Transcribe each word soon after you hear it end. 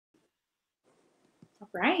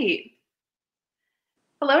Right.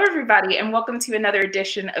 Hello, everybody, and welcome to another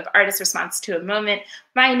edition of Artist Response to a Moment.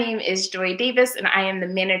 My name is Joy Davis, and I am the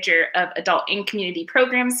manager of adult and community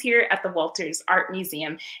programs here at the Walters Art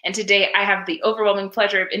Museum. And today I have the overwhelming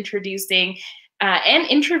pleasure of introducing and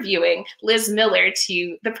interviewing Liz Miller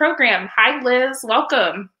to the program. Hi, Liz.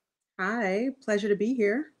 Welcome. Hi, pleasure to be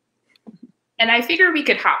here. And I figure we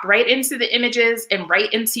could hop right into the images and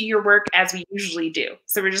right into your work as we usually do.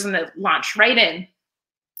 So we're just going to launch right in.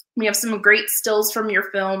 We have some great stills from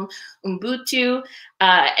your film, Ubuntu.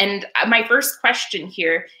 And my first question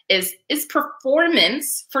here is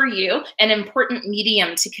performance for you an important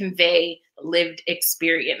medium to convey lived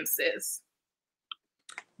experiences?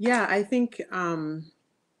 Yeah, I think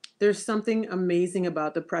there's something amazing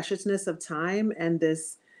about the preciousness of time and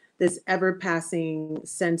this ever-passing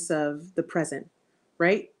sense of the present,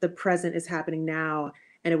 right? The present is happening now,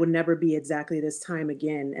 and it would never be exactly this time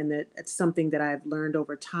again. And that it's something that I've learned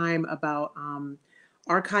over time about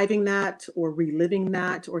archiving that or reliving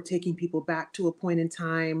that or taking people back to a point in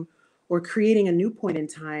time or creating a new point in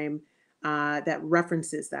time that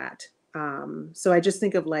references that. So I just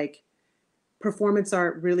think of like performance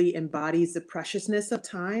art really embodies the preciousness of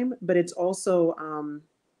time, but it's also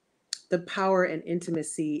the power and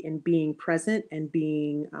intimacy in being present and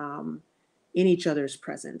being in each other's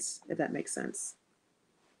presence, if that makes sense.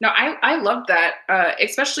 No, I love that,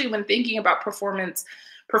 especially when thinking about performance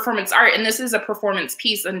art, and this is a performance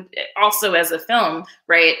piece, and also as a film,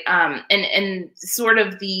 right? And sort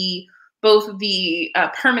of both the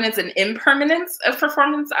permanence and impermanence of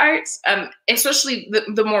performance arts, especially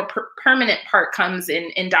the more permanent part comes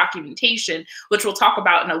in documentation, which we'll talk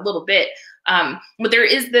about in a little bit. But there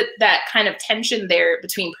is that kind of tension there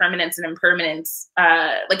between permanence and impermanence,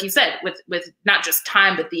 like you said, with not just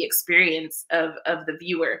time, but the experience of the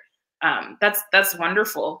viewer. That's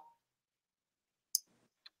wonderful.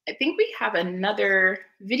 I think we have another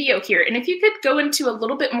video here. And if you could go into a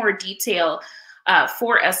little bit more detail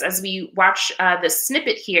for us as we watch the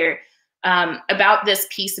snippet here about this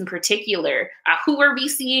piece in particular. Who are we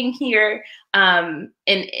seeing here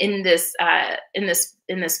in this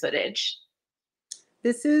footage?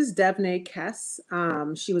 This is Devnay Kess.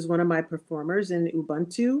 She was one of my performers in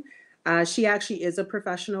Ubuntu. She actually is a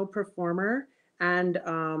professional performer and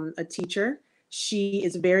a teacher. She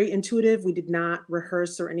is very intuitive. We did not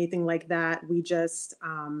rehearse or anything like that. We just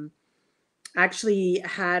actually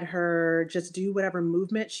had her just do whatever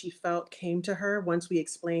movement she felt came to her once we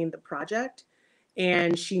explained the project.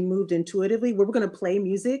 And she moved intuitively. We were going to play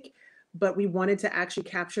music, but we wanted to actually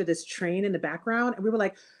capture this train in the background. And we were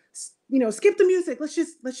like, skip the music. Let's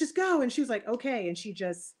just go. And she was like, okay. And she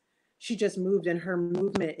just moved, and her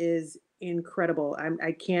movement is incredible.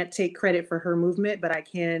 I can't take credit for her movement, but I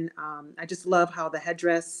can. I just love how the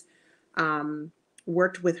headdress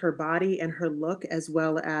worked with her body and her look, as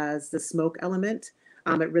well as the smoke element.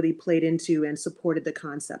 It really played into and supported the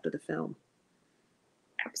concept of the film.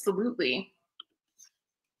 Absolutely.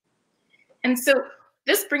 And so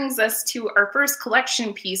this brings us to our first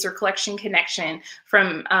collection piece or collection connection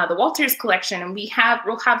from the Walters collection. And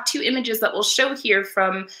we'll have two images that we'll show here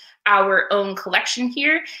from our own collection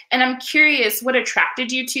here. And I'm curious what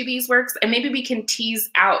attracted you to these works, and maybe we can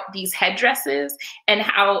tease out these headdresses and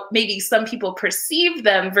how maybe some people perceive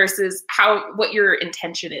them versus what your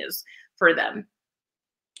intention is for them.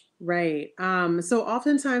 Right. So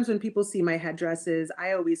oftentimes when people see my headdresses,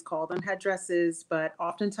 I always call them headdresses, but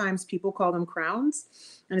oftentimes people call them crowns.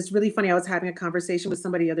 And it's really funny. I was having a conversation with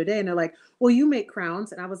somebody the other day, and they're like, well, you make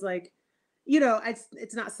crowns. And I was like,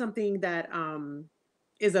 it's not something that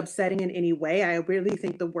is upsetting in any way. I really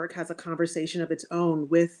think the work has a conversation of its own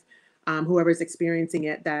with whoever's experiencing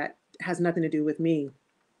it that has nothing to do with me.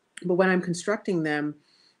 But when I'm constructing them,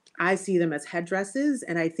 I see them as headdresses.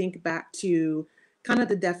 And I think back to kind of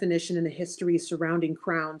the definition and the history surrounding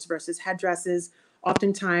crowns versus headdresses.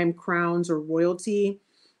 Oftentimes crowns or royalty,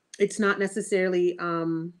 it's not necessarily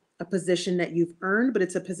a position that you've earned, but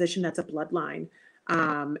it's a position that's a bloodline.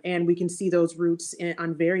 And we can see those roots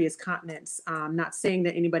on various continents. Not saying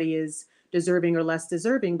that anybody is deserving or less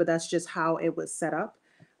deserving, but that's just how it was set up.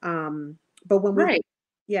 But when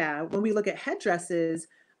we look at headdresses,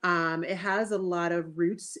 it has a lot of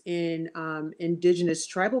roots in indigenous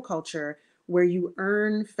tribal culture, where you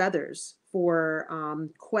earn feathers for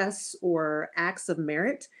quests or acts of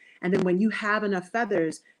merit. And then when you have enough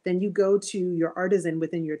feathers, then you go to your artisan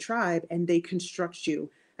within your tribe and they construct you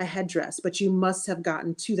a headdress. But you must have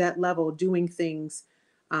gotten to that level doing things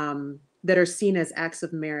that are seen as acts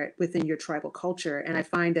of merit within your tribal culture. And I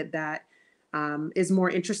find that is more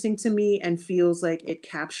interesting to me and feels like it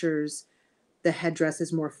captures the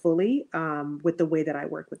headdresses more fully with the way that I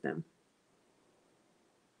work with them.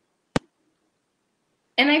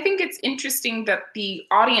 And I think it's interesting that the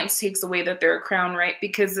audience takes away that they're a crown, right?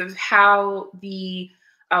 Because of how the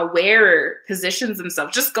wearer positions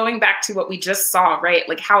themselves. Just going back to what we just saw, right?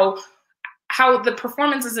 Like how the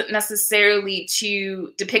performance isn't necessarily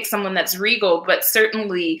to depict someone that's regal, but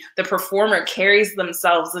certainly the performer carries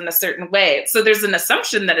themselves in a certain way. So there's an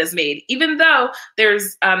assumption that is made, even though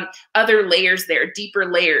there's other layers there, deeper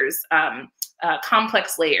layers,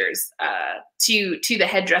 complex layers to the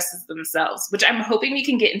headdresses themselves, which I'm hoping we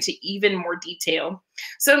can get into even more detail.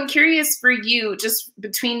 So I'm curious for you, just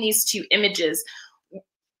between these two images,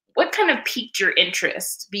 what kind of piqued your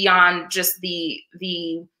interest beyond just the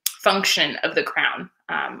function of the crown?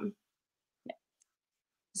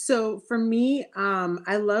 So for me,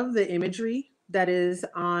 I love the imagery that is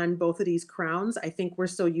on both of these crowns. I think we're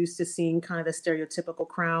so used to seeing kind of the stereotypical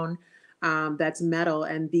crown that's metal,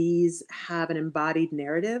 and these have an embodied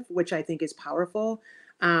narrative, which I think is powerful.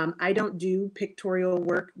 I don't do pictorial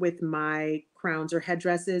work with my crowns or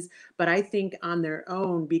headdresses, but I think on their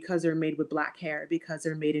own, because they're made with black hair, because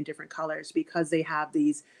they're made in different colors, because they have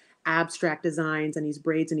these abstract designs and these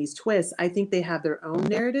braids and these twists, I think they have their own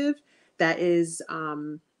narrative that is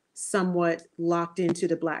somewhat locked into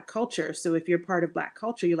the Black culture. So if you're part of Black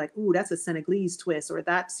culture, you're like, ooh, that's a Senegalese twist, or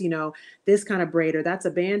that's, you know, this kind of braid, or that's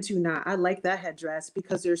a Bantu knot. I like that headdress,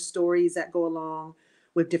 because there's stories that go along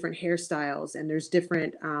with different hairstyles, and there's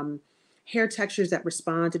different hair textures that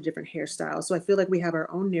respond to different hairstyles. So I feel like we have our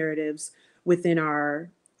own narratives within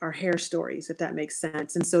our hair stories, if that makes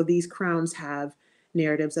sense. And so these crowns have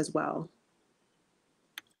narratives as well.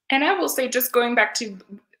 And I will say, just going back to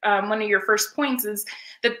one of your first points, is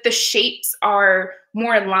that the shapes are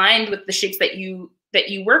more aligned with the shapes that you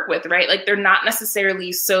work with, right? Like they're not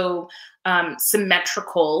necessarily so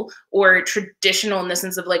symmetrical or traditional in the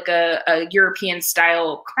sense of like a European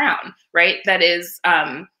style crown, right? That is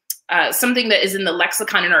something that is in the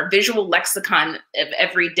lexicon, in our visual lexicon of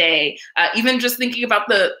every day. Even just thinking about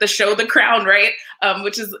the show The Crown, right?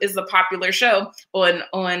 Which is a popular show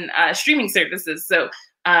on streaming services. So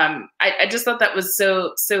I just thought that was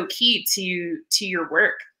so key to your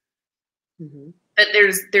work. Mm-hmm. That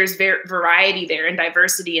there's variety there and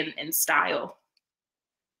diversity in style.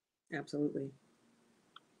 Absolutely.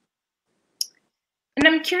 And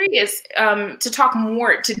I'm curious to talk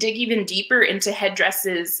more, to dig even deeper into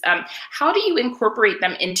headdresses. How do you incorporate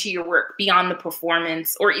them into your work beyond the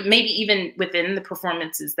performance, or maybe even within the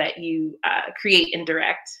performances that you create and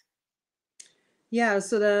direct? Yeah,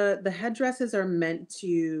 so the headdresses are meant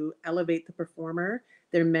to elevate the performer.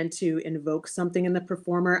 They're meant to invoke something in the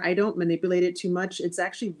performer. I don't manipulate it too much. It's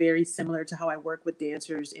actually very similar to how I work with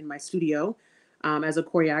dancers in my studio as a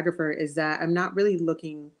choreographer, is that I'm not really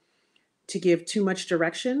looking to give too much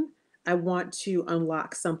direction. I want to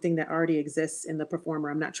unlock something that already exists in the performer.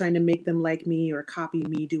 I'm not trying to make them like me or copy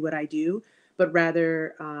me, do what I do, but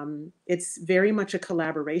rather it's very much a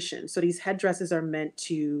collaboration. So these headdresses are meant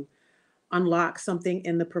to unlock something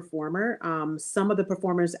in the performer. Some of the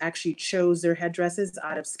performers actually chose their headdresses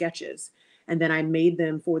out of sketches. And then I made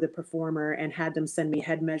them for the performer and had them send me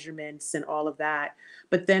head measurements and all of that.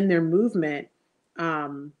 But then their movement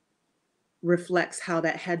reflects how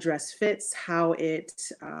that headdress fits, how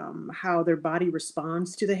their body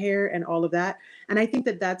responds to the hair and all of that. And I think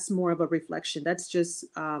that that's more of a reflection. That's just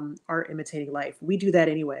art imitating life. We do that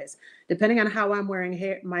anyways. Depending on how I'm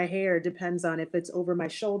wearing my hair depends on if it's over my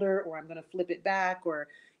shoulder or I'm going to flip it back, or,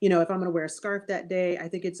 you know, if I'm going to wear a scarf that day. I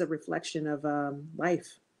think it's a reflection of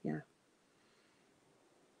life. Yeah.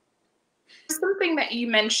 Something that you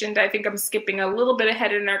mentioned, I think I'm skipping a little bit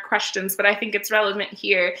ahead in our questions, but I think it's relevant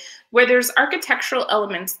here, where there's architectural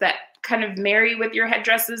elements that kind of marry with your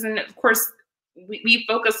headdresses. And of course, we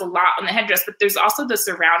focus a lot on the headdress, but there's also the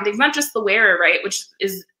surroundings, not just the wearer, right, which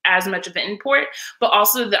is as much of an import, but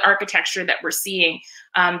also the architecture that we're seeing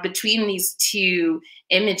between these two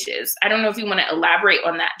images. I don't know if you want to elaborate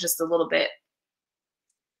on that just a little bit.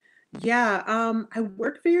 Yeah, I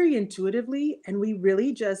work very intuitively, and we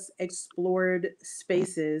really just explored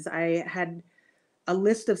spaces. I had a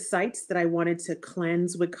list of sites that I wanted to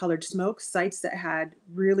cleanse with colored smoke, sites that had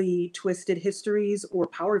really twisted histories or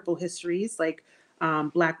powerful histories, like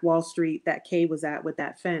Black Wall Street that Kay was at with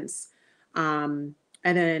that fence. And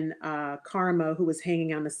then Karma, who was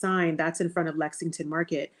hanging on the sign, that's in front of Lexington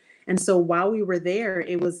Market. And so while we were there,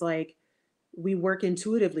 it was like, we work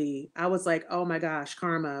intuitively. I was like, oh my gosh,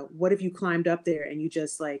 Karma, what if you climbed up there and you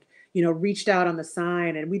just like, you know, reached out on the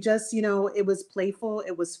sign, and we just, you know, it was playful.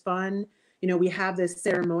 It was fun. You know, we have this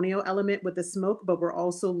ceremonial element with the smoke, but we're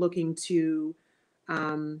also looking to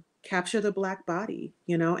capture the Black body,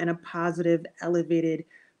 you know, in a positive, elevated,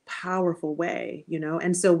 powerful way, you know.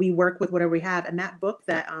 And so we work with whatever we have. And that book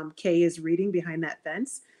that Kay is reading, Behind That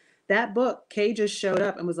Fence, that book, Kay just showed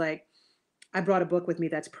up and was like, I brought a book with me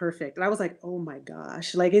that's perfect. And I was like, oh my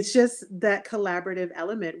gosh. Like, it's just that collaborative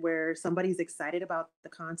element where somebody's excited about the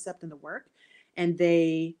concept and the work, and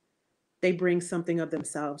they bring something of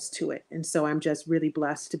themselves to it. And so I'm just really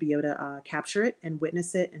blessed to be able to capture it and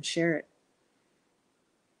witness it and share it.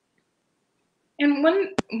 And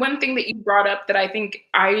one thing that you brought up that I think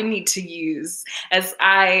I need to use as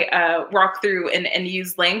I walk through and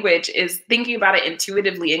use language is thinking about it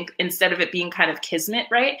intuitively, instead of it being kind of kismet,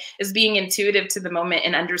 right? Is being intuitive to the moment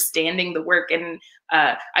and understanding the work. And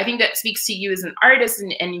I think that speaks to you as an artist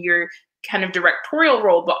and your kind of directorial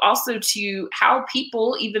role, but also to how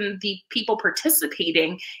people, even the people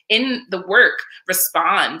participating in the work,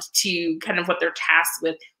 respond to kind of what they're tasked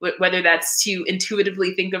with, whether that's to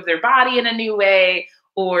intuitively think of their body in a new way,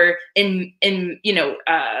 or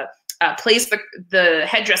place the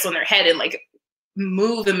headdress on their head and like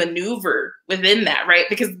move and maneuver within that, right?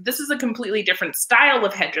 Because this is a completely different style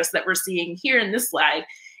of headdress that we're seeing here in this slide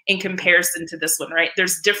in comparison to this one, right?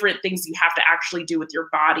 There's different things you have to actually do with your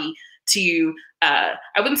body to, I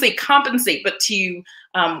wouldn't say compensate, but to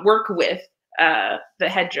work with the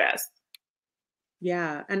headdress.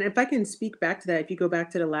 Yeah. And if I can speak back to that, if you go back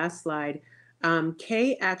to the last slide,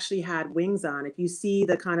 Kay actually had wings on. If you see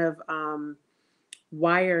the kind of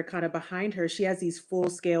wire kind of behind her, she has these full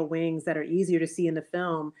scale wings that are easier to see in the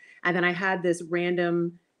film. And then I had this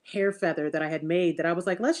random hair feather that I had made that I was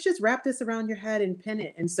like, let's just wrap this around your head and pin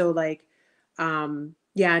it. And so like,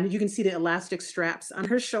 yeah, and you can see the elastic straps on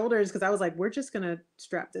her shoulders, because I was like, we're just going to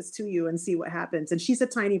strap this to you and see what happens. And she's a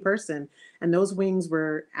tiny person, and those wings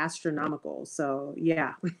were astronomical. So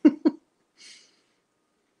yeah.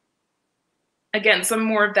 Again, some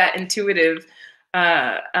more of that intuitive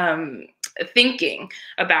thinking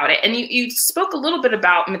about it. And you spoke a little bit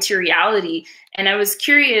about materiality, and I was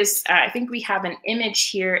curious, I think we have an image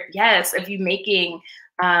here, yes, of you making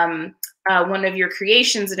one of your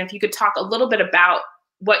creations. And if you could talk a little bit about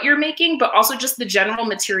what you're making, but also just the general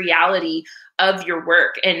materiality of your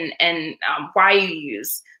work and why you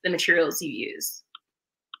use the materials you use.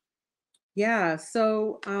 Yeah,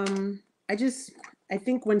 so I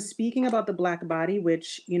think when speaking about the Black body,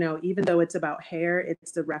 which, you know, even though it's about hair,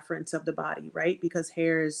 it's the reference of the body, right? Because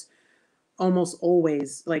hair is almost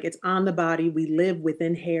always like it's on the body. We live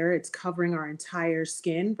within hair. It's covering our entire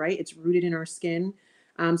skin, right? It's rooted in our skin.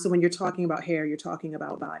 So when you're talking about hair, you're talking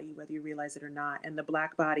about body, whether you realize it or not. And the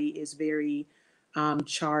Black body is very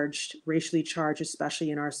charged, racially charged,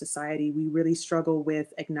 especially in our society. We really struggle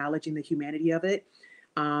with acknowledging the humanity of it,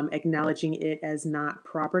 acknowledging it as not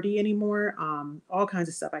property anymore, all kinds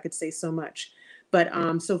of stuff. I could say so much. But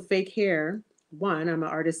so fake hair, one, I'm an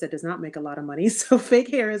artist that does not make a lot of money, so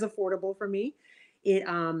fake hair is affordable for me.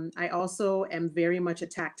 I also am very much a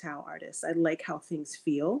tactile artist. I like how things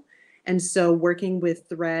feel. And so working with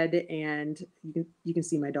thread, and you can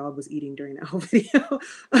see my dog was eating during that whole video,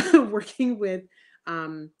 working with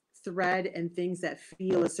thread and things that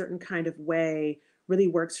feel a certain kind of way really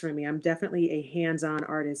works for me. I'm definitely a hands-on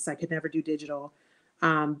artist. I could never do digital.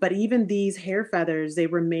 But even these hair feathers, they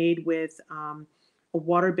were made with a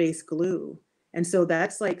water-based glue. And so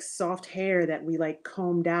that's like soft hair that we like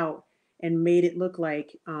combed out and made it look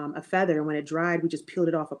like a feather. And when it dried, we just peeled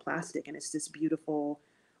it off of plastic, and it's this beautiful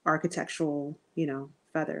architectural, you know,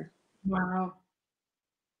 feather. Wow.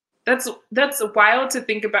 That's wild to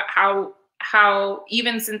think about how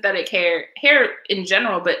even synthetic hair in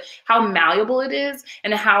general, but how malleable it is,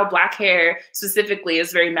 and how Black hair specifically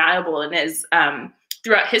is very malleable and has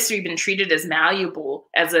throughout history been treated as malleable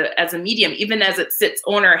as a medium, even as it sits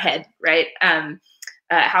on our head, right?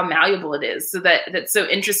 How malleable it is. So that's so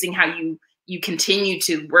interesting how you continue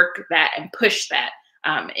to work that and push that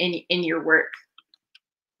in your work.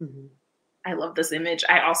 Mm-hmm. I love this image.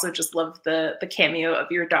 I also just love the cameo of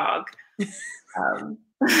your dog.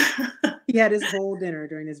 He had his whole dinner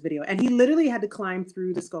during this video, and he literally had to climb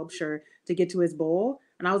through the sculpture to get to his bowl.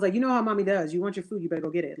 And I was like, you know how mommy does. You want your food, you better go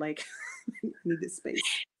get it. Like, I need this space.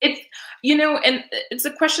 It's, you know, and it's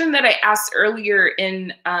a question that I asked earlier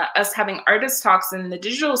in us having artist talks in the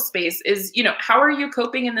digital space is, you know, how are you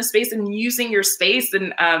coping in the space and using your space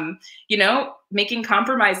and, you know, making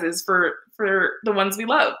compromises for the ones we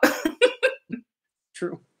love.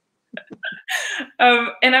 True.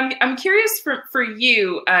 And I'm curious for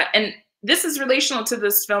you, and this is relational to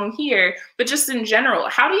this film here, but just in general,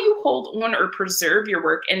 how do you hold on or preserve your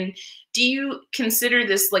work? And do you consider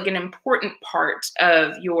this like an important part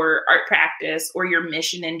of your art practice or your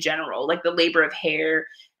mission in general, like the labor of hair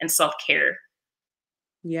and self-care?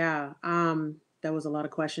 Yeah, that was a lot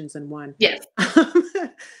of questions in one. Yes.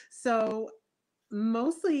 So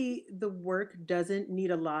mostly the work doesn't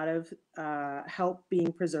need a lot of help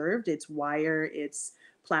being preserved. It's wire, it's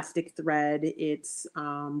plastic thread, it's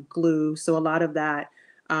glue. So a lot of that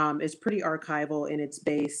is pretty archival in its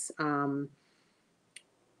base.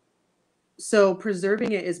 So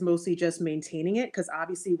preserving it is mostly just maintaining it, because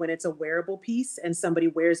obviously when it's a wearable piece and somebody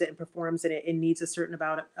wears it and performs in it, it needs a certain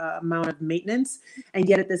amount of maintenance. And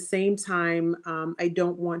yet at the same time, I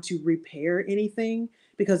don't want to repair anything,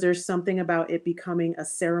 because there's something about it becoming a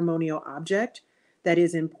ceremonial object that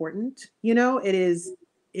is important. You know,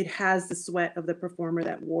 it has the sweat of the performer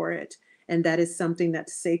that wore it. And that is something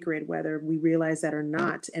that's sacred, whether we realize that or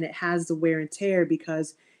not. And it has the wear and tear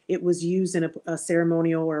because it was used in a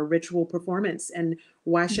ceremonial or a ritual performance. And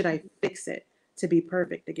why should I fix it to be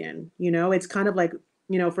perfect again? You know, it's kind of like,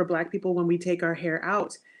 you know, for Black people, when we take our hair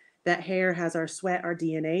out, that hair has our sweat, our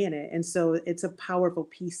DNA in it. And so it's a powerful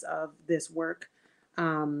piece of this work.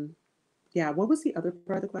 Yeah. What was the other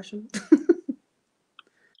part of the question?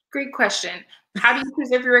 Great question. How do you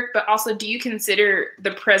preserve your work, but also do you consider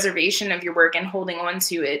the preservation of your work and holding on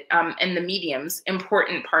to it and the mediums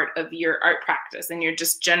important part of your art practice and your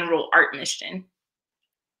just general art mission?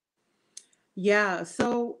 Yeah,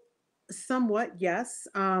 so somewhat, yes.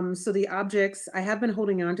 So the objects, I have been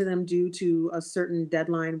holding on to them due to a certain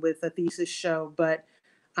deadline with a thesis show, but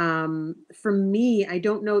for me, I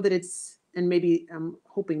don't know that it's, and maybe I'm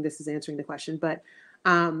hoping this is answering the question, but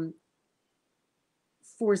um,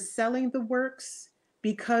 for selling the works,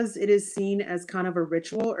 because it is seen as kind of a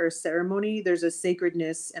ritual or a ceremony, there's a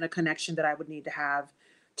sacredness and a connection that I would need to have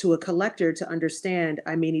to a collector to understand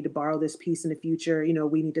I may need to borrow this piece in the future. You know,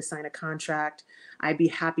 we need to sign a contract. I'd be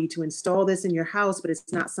happy to install this in your house, but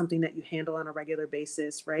it's not something that you handle on a regular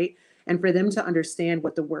basis, right? And for them to understand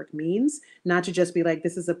what the work means, not to just be like,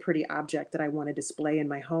 this is a pretty object that I want to display in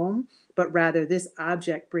my home, but rather this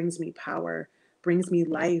object brings me power, brings me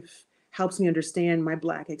life, helps me understand my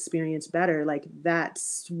Black experience better. Like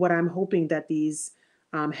that's what I'm hoping that these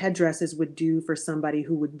headdresses would do for somebody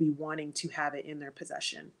who would be wanting to have it in their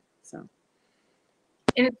possession. So.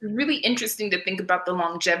 And it's really interesting to think about the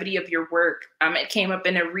longevity of your work. It came up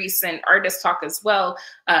in a recent artist talk as well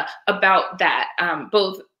about that,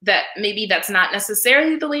 both that maybe that's not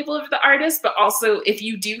necessarily the label of the artist, but also if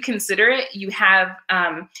you do consider it, you have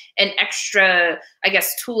an extra, I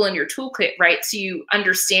guess, tool in your toolkit, right? To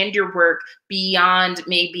understand your work beyond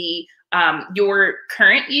maybe your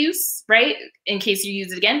current use, right? In case you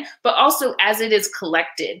use it again, but also as it is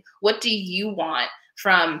collected, what do you want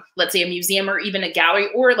from, let's say, a museum or even a gallery,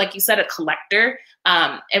 or like you said, a collector,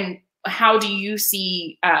 and how do you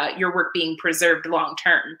see your work being preserved long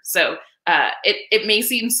term? So it may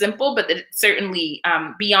seem simple, but it's certainly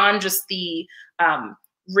beyond just the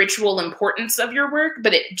ritual importance of your work.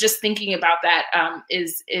 But just thinking about that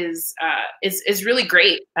is really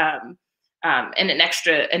great, and an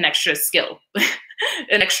extra skill,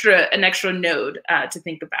 an extra node to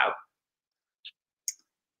think about.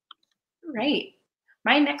 Right.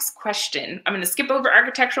 My next question, I'm going to skip over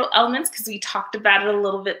architectural elements because we talked about it a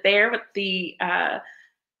little bit there with the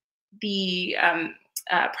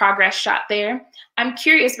progress shot there. I'm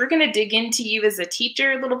curious, we're going to dig into you as a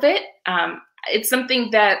teacher a little bit. It's something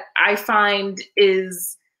that I find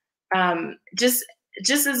is just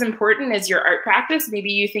as important as your art practice.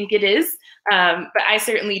 Maybe you think it is, but I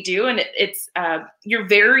certainly do. And it's you're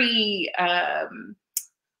very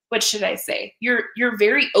what should I say? You're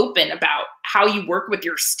very open about how you work with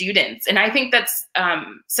your students, and I think that's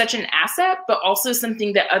such an asset, but also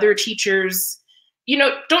something that other teachers, you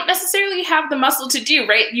know, don't necessarily have the muscle to do.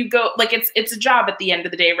 Right? You go like it's a job at the end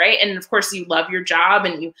of the day, right? And of course, you love your job,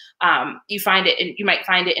 and you find it, and you might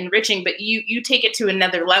find it enriching, but you take it to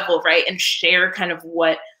another level, right? And share kind of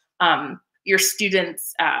what your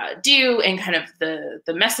students do and kind of the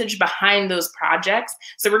message behind those projects.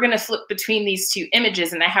 So we're going to flip between these two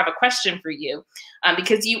images. And I have a question for you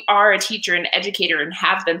because you are a teacher and educator and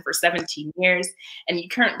have been for 17 years. And you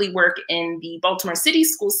currently work in the Baltimore City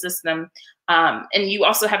school system. And you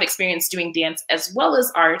also have experience doing dance as well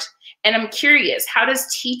as art. And I'm curious, how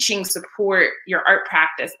does teaching support your art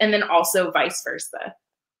practice? And then also vice versa?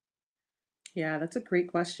 Yeah, that's a great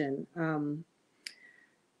question.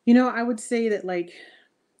 You know, I would say that like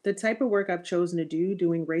the type of work I've chosen to do,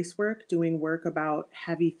 doing race work, doing work about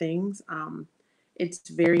heavy things, it's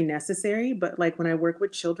very necessary. But like when I work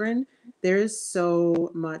with children, there's so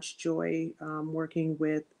much joy working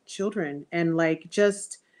with children, and like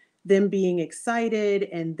just them being excited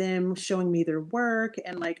and them showing me their work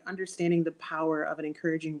and like understanding the power of an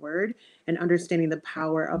encouraging word and understanding the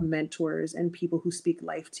power of mentors and people who speak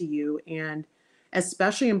life to you. And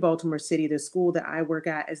especially in Baltimore City, the school that I work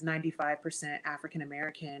at is 95% African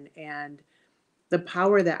American. And the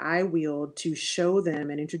power that I wield to show them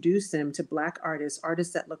and introduce them to Black artists,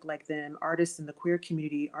 artists that look like them, artists in the queer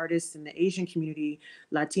community, artists in the Asian community,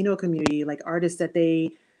 Latino community, like artists that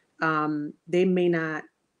they may not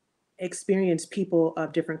experience people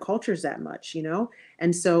of different cultures that much, you know?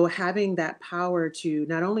 And so having that power to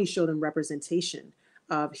not only show them representation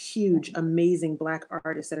of huge, amazing Black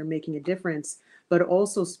artists that are making a difference, but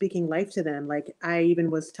also speaking life to them. Like I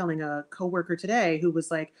even was telling a coworker today who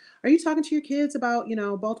was like, are you talking to your kids about, you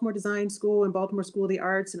know, Baltimore Design School and Baltimore School of the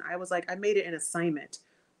Arts? And I was like, I made it an assignment.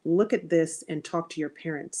 Look at this and talk to your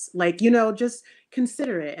parents. Like, you know, just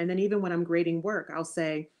consider it. And then even when I'm grading work, I'll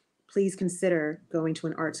say, please consider going to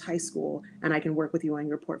an arts high school and I can work with you on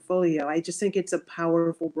your portfolio. I just think it's a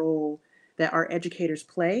powerful role that our educators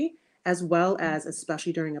play, as well as,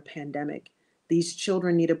 especially during a pandemic. These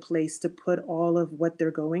children need a place to put all of what they're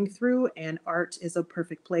going through, and art is a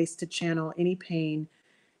perfect place to channel any pain,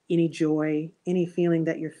 any joy, any feeling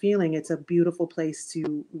that you're feeling. It's a beautiful place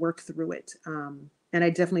to work through it. And I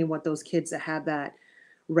definitely want those kids to have that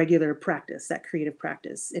regular practice, that creative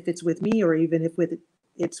practice, if it's with me or even if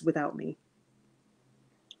it's without me.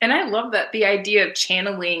 And I love that, the idea of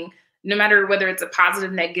channeling, no matter whether it's a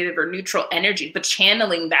positive, negative, or neutral energy, but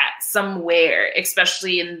channeling that somewhere,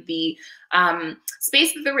 especially in the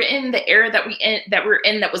space that we're in, the era that we're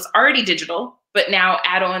in, that was already digital, but now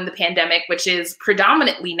add on the pandemic, which is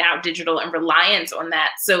predominantly now digital and reliance on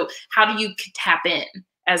that. So how do you tap in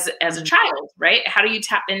as a child, right? How do you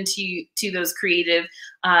tap into those creative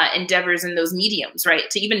endeavors and those mediums, right?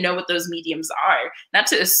 To even know what those mediums are, not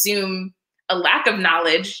to assume a lack of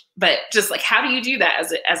knowledge, but just like, how do you do that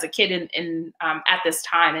as a kid in at this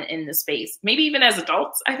time and in this space? Maybe even as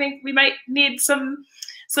adults, I think we might need some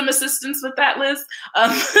assistance with that, Liz,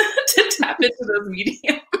 to tap into those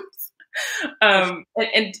mediums,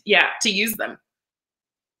 and yeah, to use them.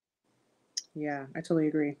 Yeah, I totally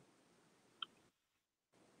agree.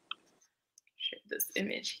 Share this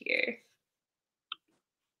image here.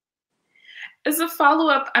 As a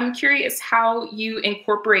follow-up, I'm curious how you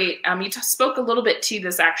incorporate, you spoke a little bit to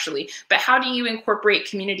this actually, but how do you incorporate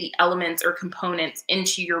community elements or components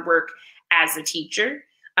into your work as a teacher,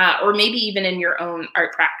 or maybe even in your own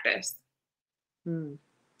art practice?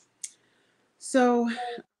 So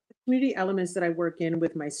community elements that I work in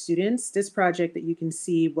with my students, this project that you can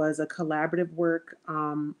see was a collaborative work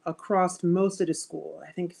across most of the school,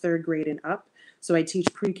 I think 3rd grade and up. So I teach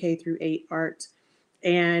pre-K through 8 art.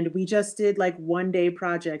 And we just did like 1-day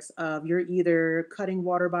projects of you're either cutting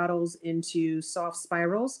water bottles into soft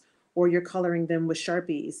spirals or you're coloring them with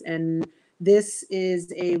Sharpies. And this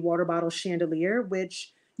is a water bottle chandelier,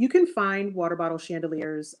 which you can find water bottle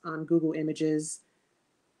chandeliers on Google Images.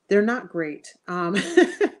 They're not great.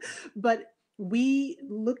 But I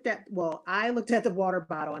looked at the water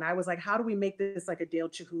bottle and I was like, how do we make this like a Dale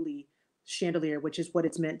Chihuly chandelier, which is what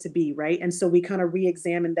it's meant to be, right? And so we kind of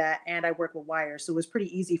re-examined that, and I work with wire. So it was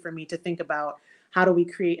pretty easy for me to think about how do we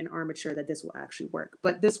create an armature that this will actually work.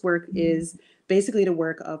 But this work is basically the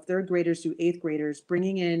work of 3rd graders through 8th graders,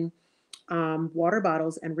 bringing in water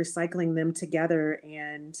bottles and recycling them together.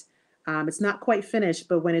 And it's not quite finished,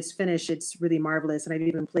 but when it's finished, it's really marvelous. And I've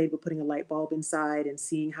even played with putting a light bulb inside and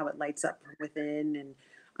seeing how it lights up from within.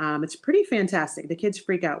 And it's pretty fantastic. The kids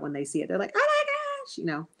freak out when they see it. They're like, oh my gosh, you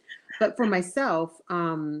know. But for myself,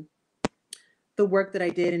 the work that I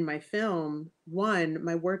did in my film,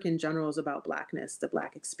 my work in general is about Blackness, the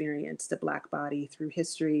Black experience, the Black body through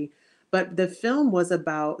history. But the film was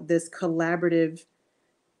about this collaborative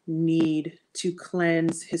need to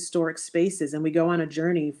cleanse historic spaces. And we go on a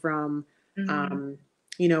journey from,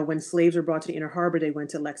 when slaves were brought to the Inner Harbor, they went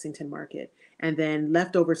to Lexington Market. And then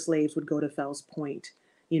leftover slaves would go to Fells Point,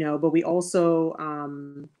 but we also,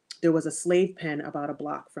 there was a slave pen about a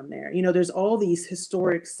block from there. There's all these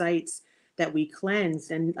historic sites that we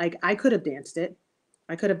cleansed. And like, I could have danced it.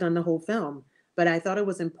 I could have done the whole film, but I thought it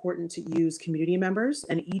was important to use community members.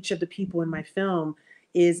 And each of the people in my film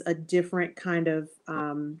is a different kind of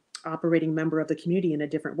operating member of the community in a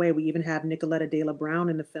different way. We even have Nicoletta De La Brown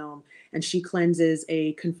in the film, and she cleanses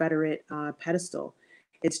a Confederate pedestal.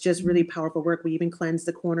 It's just really powerful work. We even cleansed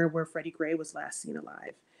the corner where Freddie Gray was last seen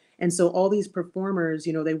alive. And so all these performers,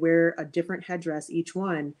 they wear a different headdress, each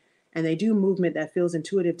one, and they do movement that feels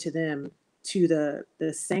intuitive to them, to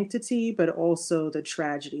the sanctity, but also the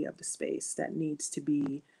tragedy of the space that needs to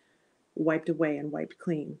be wiped away and wiped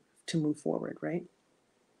clean to move forward, right?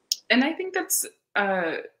 And I think that's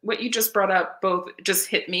what you just brought up both just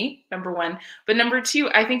hit me, number one. But number two,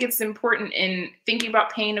 I think it's important in thinking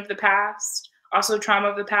about pain of the past, also trauma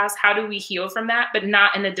of the past. How do we heal from that, but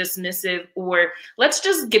not in a dismissive or let's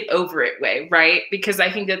just get over it way, right? Because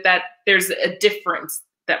I think that there's a difference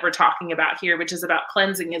that we're talking about here, which is about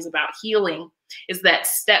cleansing, is about healing, is that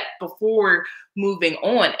step before moving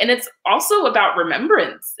on. And it's also about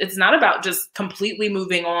remembrance. It's not about just completely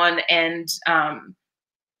moving on and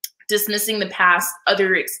dismissing the past,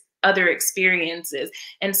 other experiences.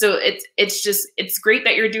 And so it's great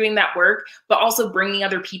that you're doing that work, but also bringing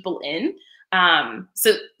other people in.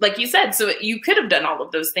 So like you said, so you could have done all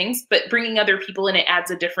of those things, but bringing other people in, it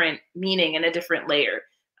adds a different meaning and a different layer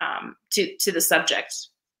to the subject,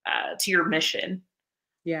 to your mission.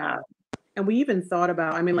 Yeah. And we even thought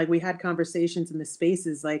about, I mean, like we had conversations in the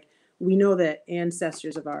spaces, like we know that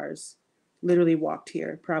ancestors of ours literally walked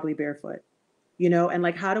here, probably barefoot, you know, and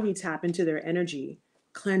like, how do we tap into their energy,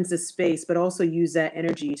 cleanse the space, but also use that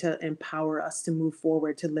energy to empower us to move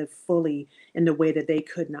forward, to live fully in the way that they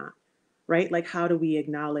could not, right? Like, how do we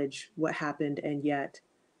acknowledge what happened and yet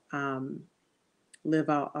live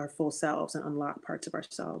out our full selves and unlock parts of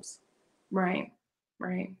ourselves? Right,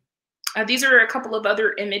 right. These are a couple of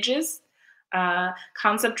other images,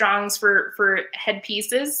 concept drawings for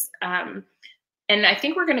headpieces. And I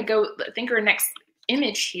think we're going to go, I think our next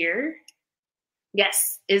image here,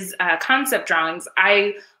 yes, is concept drawings.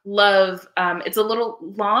 I love, it's a little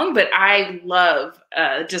long, but I love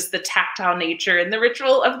just the tactile nature and the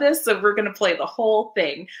ritual of this. So we're going to play the whole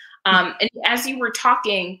thing. And as you were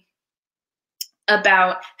talking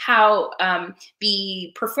about how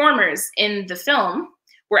the performers in the film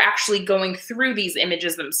were actually going through these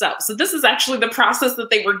images themselves. So this is actually the process that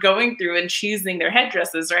they were going through and choosing their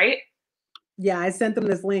headdresses, right? Yeah, I sent them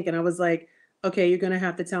this link and I was like, okay, you're gonna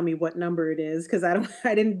have to tell me what number it is because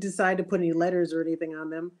I didn't decide to put any letters or anything on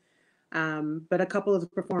them. But a couple of the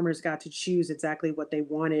performers got to choose exactly what they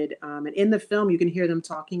wanted. And in the film, you can hear them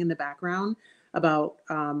talking in the background about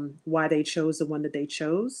why they chose the one that they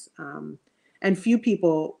chose. And few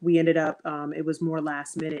people, we ended up, it was more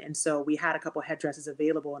last minute. And so we had a couple headdresses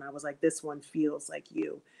available and I was like, this one feels like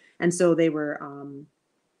you. And so they were,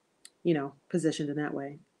 you know, positioned in that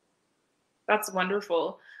way. That's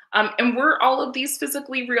wonderful. And were all of these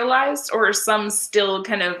physically realized, or are some still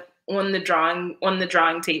kind of on the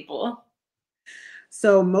drawing table?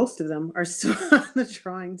 So most of them are still on the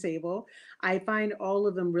drawing table. I find all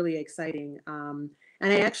of them really exciting.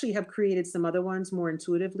 And I actually have created some other ones more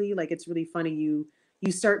intuitively. Like it's really funny. You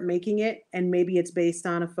start making it and maybe it's based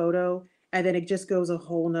on a photo and then it just goes a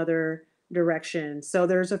whole nother direction. So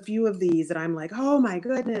there's a few of these that I'm like, oh my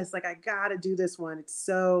goodness, like I gotta do this one. It's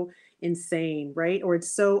so insane, right? Or it's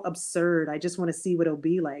so absurd. I just want to see what it'll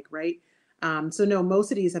be like, right? So no,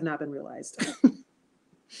 most of these have not been realized.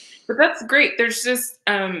 But that's great. There's just,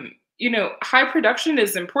 high production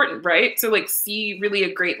is important, right? So like see really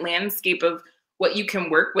a great landscape of what you can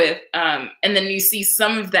work with. And then you see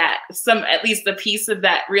some of that, at least a piece of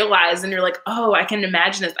that realized, and you're like, oh, I can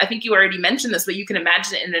imagine this. I think you already mentioned this, but you can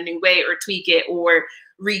imagine it in a new way or tweak it or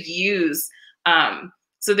reuse.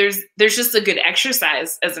 So there's just a good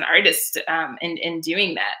exercise as an artist in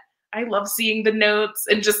doing that. I love seeing the notes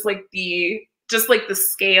and just like the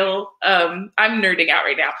scale. I'm nerding out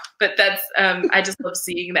right now, but that's, I just love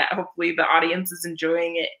seeing that. Hopefully the audience is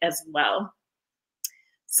enjoying it as well.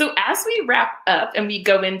 So as we wrap up and we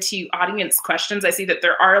go into audience questions, I see that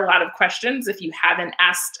there are a lot of questions. If you haven't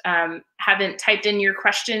haven't typed in your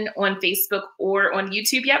question on Facebook or on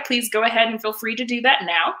YouTube yet, please go ahead and feel free to do that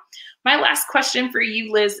now. My last question for you,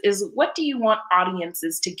 Liz, is what do you want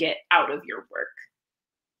audiences to get out of your work?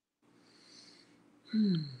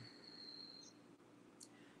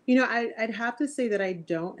 You know, I'd have to say that I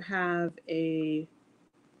don't have a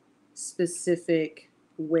specific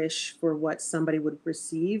wish for what somebody would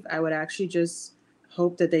receive. I would actually just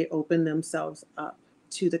hope that they open themselves up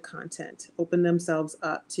to the content, open themselves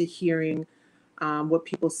up to hearing what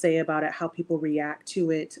people say about it, how people react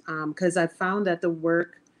to it. Because I've found that the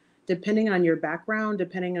work, depending on your background,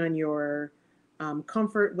 depending on your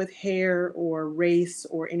comfort with hair or race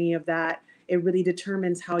or any of that, it really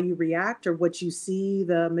determines how you react or what you see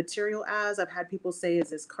the material as. I've had people say, is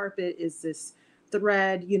this carpet? Is this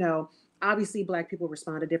thread? You know, obviously Black people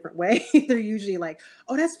respond a different way. They're usually like,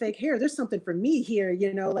 oh, that's fake hair. There's something for me here,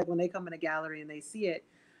 you know, like when they come in a gallery and they see it.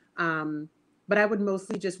 But I would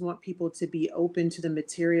mostly just want people to be open to the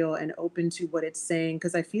material and open to what it's saying,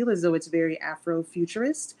 because I feel as though it's very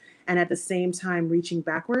Afrofuturist and at the same time reaching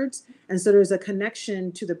backwards. And so there's a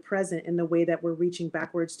connection to the present in the way that we're reaching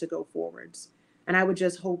backwards to go forwards. And I would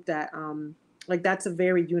just hope that Like that's a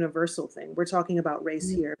very universal thing. We're talking about race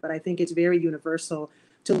here, but I think it's very universal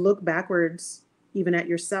to look backwards even at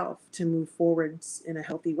yourself to move forwards in a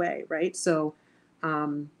healthy way, right? So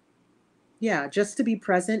yeah, just to be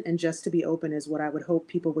present and just to be open is what I would hope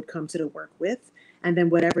people would come to the work with. And then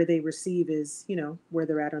whatever they receive is, you know, where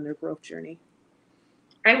they're at on their growth journey.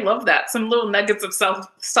 I love that. Some little nuggets of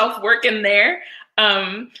self work in there.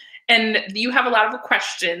 And you have a lot of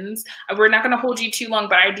questions. We're not going to hold you too long,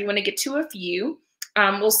 but I do want to get to a few.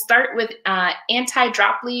 We'll start with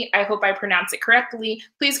Anti-Droply. I hope I pronounce it correctly.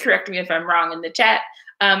 Please correct me if I'm wrong in the chat.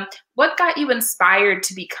 What got you inspired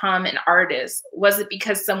to become an artist? Was it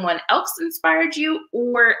because someone else inspired you?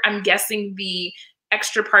 Or I'm guessing the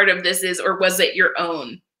extra part of this is, or was it your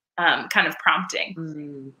own kind of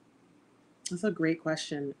prompting? That's a great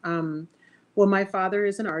question. Well, my father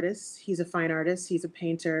is an artist. He's a fine artist. He's a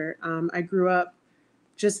painter. I grew up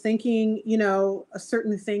just thinking, you know,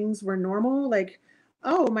 certain things were normal. Like,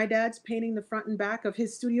 oh, my dad's painting the front and back of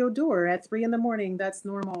his studio door at 3 a.m. That's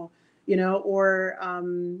normal, you know, or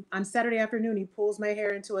on Saturday afternoon, he pulls my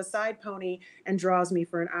hair into a side pony and draws me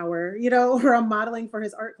for an hour, you know, or I'm modeling for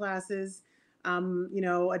his art classes, you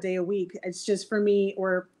know, a day a week. It's just for me.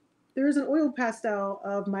 Or there's an oil pastel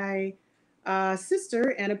of my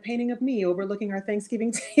sister and a painting of me overlooking our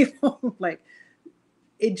Thanksgiving table. Like,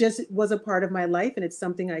 it just was a part of my life, and it's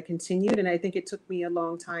something I continued. And I think it took me a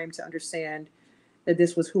long time to understand that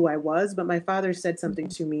this was who I was. But my father said something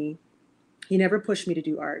to me. He never pushed me to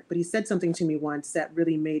do art, but he said something to me once that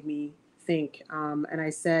really made me think. And I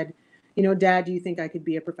said, you know, Dad, do you think I could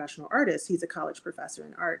be a professional artist? He's a college professor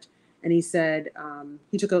in art. And he said,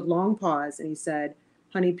 he took a long pause and he said,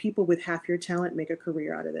 honey, people with half your talent make a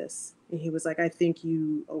career out of this. And he was like, I think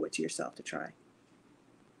you owe it to yourself to try.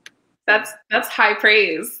 That's high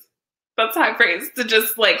praise. That's high praise to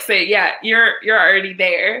just like say, yeah, you're already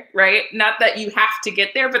there, right? Not that you have to get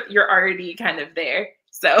there, but you're already kind of there.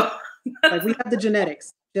 So like, we have the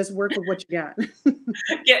genetics. Just work with what you got.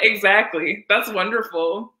 Yeah, exactly. That's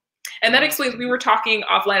wonderful. And that explains, we were talking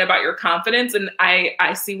offline about your confidence, and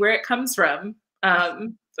I see where it comes from.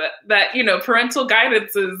 That you know, parental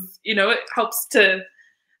guidance is, you know, it helps to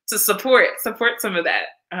support some of that.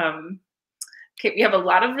 Okay, we have a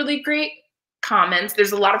lot of really great comments.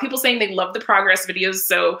 There's a lot of people saying they love the progress videos.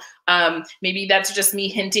 So maybe that's just me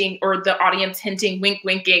hinting, or the audience hinting,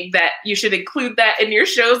 winking, that you should include that in your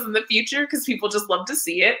shows in the future, because people just love to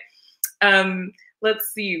see it.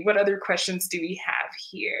 Let's see, what other questions do we have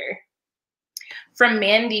here? From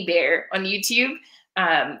Mandy Bear on YouTube,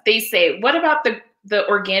 they say, what about the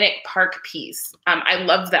organic park piece? I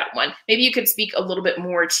love that one. Maybe you could speak a little bit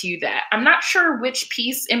more to that. I'm not sure which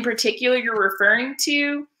piece in particular you're referring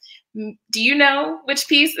to. Do you know which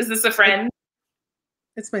piece? Is this a friend?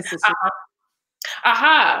 It's my sister.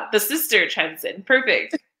 Aha, the sister chimes in.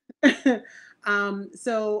 Perfect.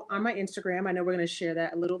 So on my Instagram, I know we're going to share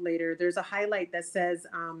that a little later, there's a highlight that says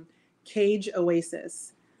Cage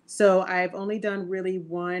Oasis. So I've only done really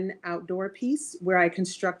one outdoor piece where I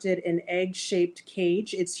constructed an egg-shaped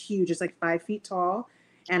cage. It's huge. It's like 5 feet tall.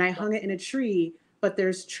 And I hung it in a tree, but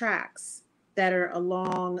there's tracks that are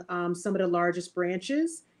along some of the largest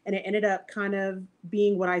branches. And it ended up kind of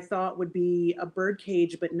being what I thought would be a bird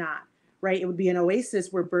cage, but not, right? It would be an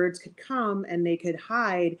oasis where birds could come and they could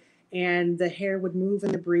hide, and the hair would move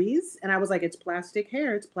in the breeze. And I was like, it's plastic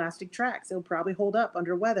hair, it's plastic tracks. It'll probably hold up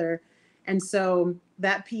under weather. And so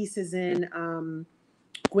that piece is in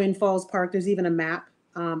Gwynn Falls Park. There's even a map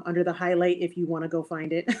under the highlight if you want to go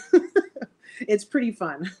find it. It's pretty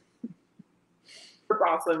fun. That's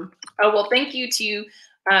awesome. Oh, well, thank you to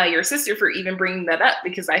your sister for even bringing that up,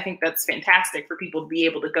 because I think that's fantastic for people to be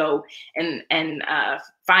able to go and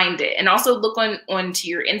find it. And also look onto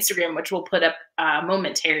your Instagram, which we'll put up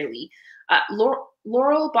momentarily.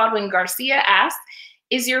 Laurel Bodwin Garcia asks,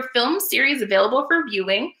 is your film series available for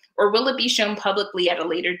viewing, or will it be shown publicly at a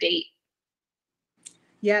later date?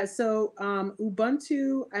 Yeah, so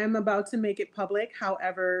Ubuntu, I'm about to make it public.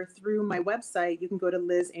 However, through my website, you can go to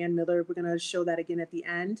Liz Ann Miller. We're going to show that again at the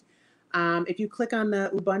end. If you click on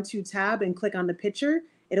the Ubuntu tab and click on the picture,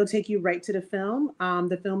 it'll take you right to the film.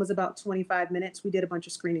 The film is about 25 minutes. We did a bunch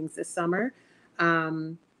of screenings this summer,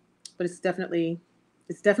 but it's definitely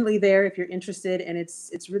there if you're interested, and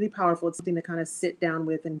it's really powerful. It's something to kind of sit down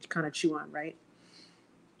with and kind of chew on, right?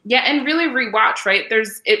 Yeah, and really rewatch, right?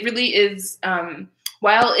 It really is,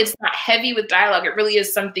 while it's not heavy with dialogue, it really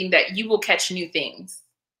is something that you will catch new things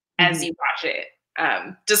as you watch it.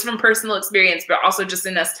 just from personal experience, but also just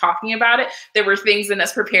in us talking about it. There were things in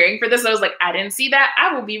us preparing for this. I was like, I didn't see that.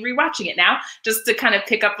 I will be rewatching it now just to kind of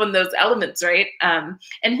pick up on those elements, right?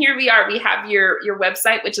 And here we are. We have your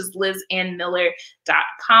website, which is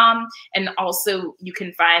lizannmiller.com. And also you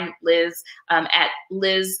can find Liz at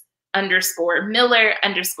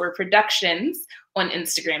Liz_Miller_Productions on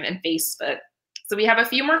Instagram and Facebook. So we have a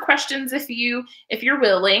few more questions if you're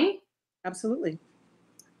willing. Absolutely.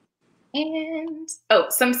 And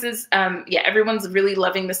some says, yeah, everyone's really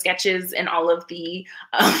loving the sketches and all of the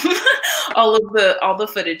all the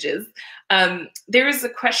footages. There is a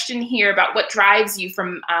question here about what drives you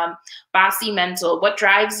from Bossy Mental. What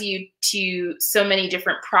drives you to so many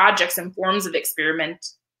different projects and forms of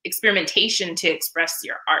experimentation to express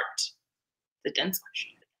your art? The dense question.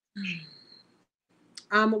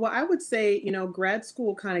 Well, I would say, grad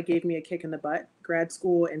school kind of gave me a kick in the butt. Grad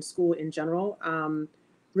school and school in general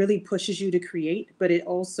really pushes you to create, but it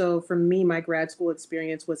also, for me, my grad school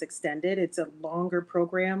experience was extended. It's a longer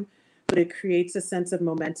program, but it creates a sense of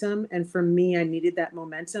momentum. And for me, I needed that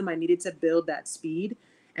momentum. I needed to build that speed.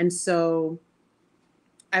 And so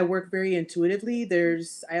I work very intuitively.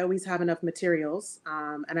 I always have enough materials,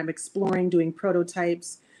 and I'm exploring doing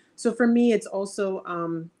prototypes. So for me, it's also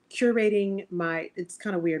curating it's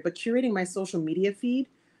kind of weird, but curating my social media feed.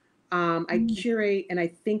 I curate and I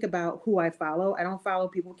think about who I follow. I don't follow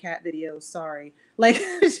people cat videos. Sorry. Like,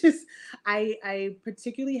 it's just, I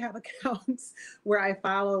particularly have accounts where I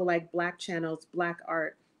follow like Black channels, Black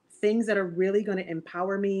art, things that are really going to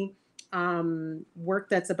empower me. Work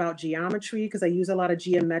that's about geometry, because I use a lot of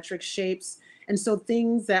geometric shapes. And so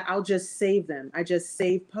things that I'll just save them. I just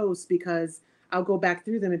save posts because I'll go back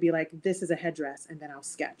through them and be like, this is a headdress, and then I'll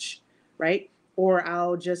sketch, right? Or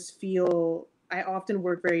I'll just feel, I often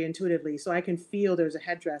work very intuitively, so I can feel there's a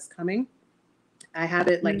headdress coming. I have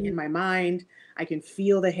it like in my mind. I can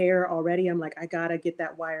feel the hair already. I'm like, I gotta get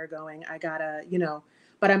that wire going. I gotta,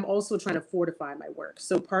 but I'm also trying to fortify my work.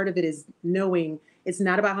 So part of it is knowing it's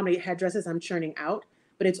not about how many headdresses I'm churning out,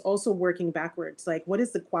 but it's also working backwards. Like, what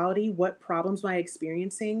is the quality? What problems am I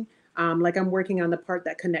experiencing? Like, I'm working on the part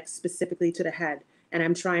that connects specifically to the head, and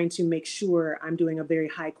I'm trying to make sure I'm doing a very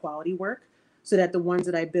high quality work so that the ones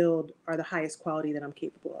that I build are the highest quality that I'm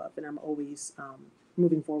capable of. And I'm always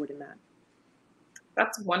moving forward in that.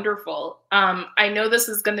 That's wonderful. I know this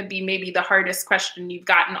is going to be maybe the hardest question you've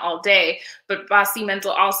gotten all day, but Bossy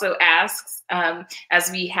Mental also asks, as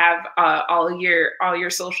we have all your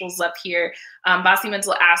socials up here, Bossy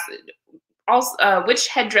Mental asks, also, which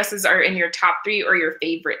headdresses are in your top 3 or your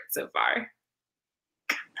favorite so far?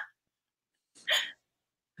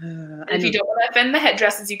 If you don't want to offend the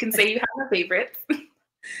headdresses, you can say you have a favorite.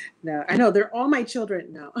 No, I know they're all my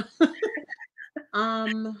children. No.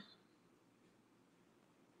 I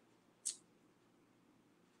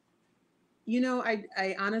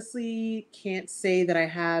honestly can't say that I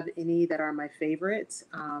have any that are my favorites.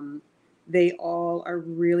 They all are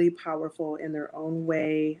really powerful in their own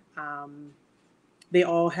way. They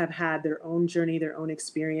all have had their own journey, their own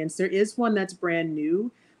experience. There is one that's brand new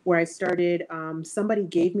where I started, somebody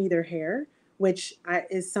gave me their hair, which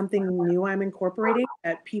is something new I'm incorporating,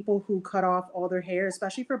 that people who cut off all their hair,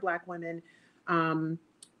 especially for Black women,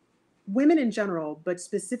 women in general, but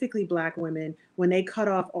specifically Black women, when they cut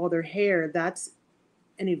off all their hair, that's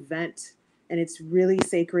an event, and it's really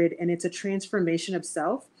sacred, and it's a transformation of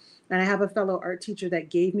self. And I have a fellow art teacher that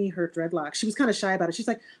gave me her dreadlocks. She was kind of shy about it. She's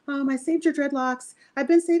like, I saved your dreadlocks. I've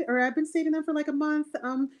been saving them for like a month.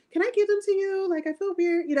 Can I give them to you? Like, I feel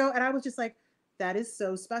weird, and I was just like, that is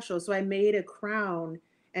so special. So I made a crown,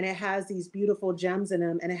 and it has these beautiful gems in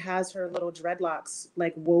them, and it has her little dreadlocks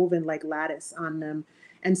like woven like lattice on them.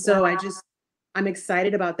 And so wow. I'm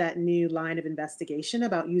excited about that new line of investigation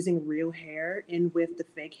about using real hair in with the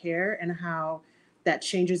fake hair and how that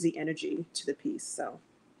changes the energy to the piece. So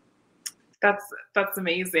that's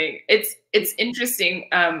amazing. It's interesting,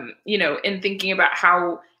 in thinking about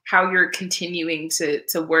how you're continuing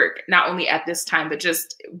to work, not only at this time, but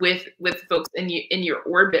just with folks in your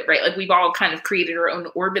orbit, right? Like, we've all kind of created our own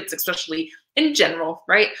orbits, especially in general,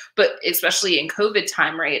 right? But especially in COVID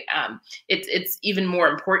time, right? It's even more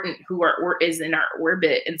important who is in our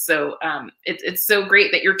orbit. And so it's so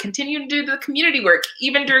great that you're continuing to do the community work,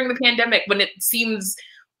 even during the pandemic, when it seems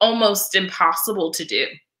almost impossible to do.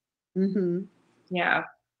 Mm-hmm. Yeah.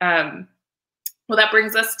 Well, that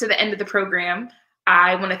brings us to the end of the program.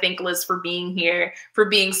 I want to thank Liz for being here, for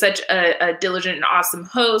being such a diligent and awesome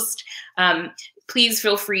host. please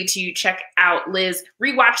feel free to check out Liz.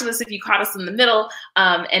 Rewatch this if you caught us in the middle,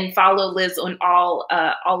 and follow Liz on all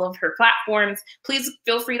of her platforms. Please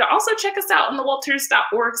feel free to also check us out on the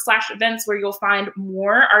walters.org/events, where you'll find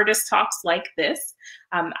more artist talks like this.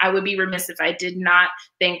 I would be remiss if I did not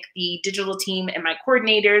thank the digital team and my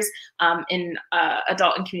coordinators in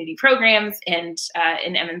adult and community programs and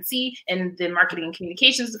in MNC and the marketing and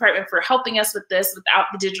communications department for helping us with this. Without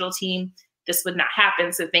the digital team, this would not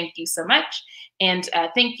happen. So thank you so much. And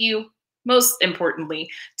thank you, most importantly,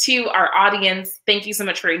 to our audience. Thank you so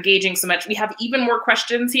much for engaging so much. We have even more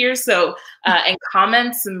questions here, so and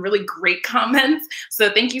comments, some really great comments. So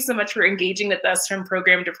thank you so much for engaging with us from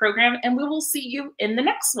program to program, and we will see you in the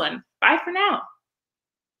next one. Bye for now.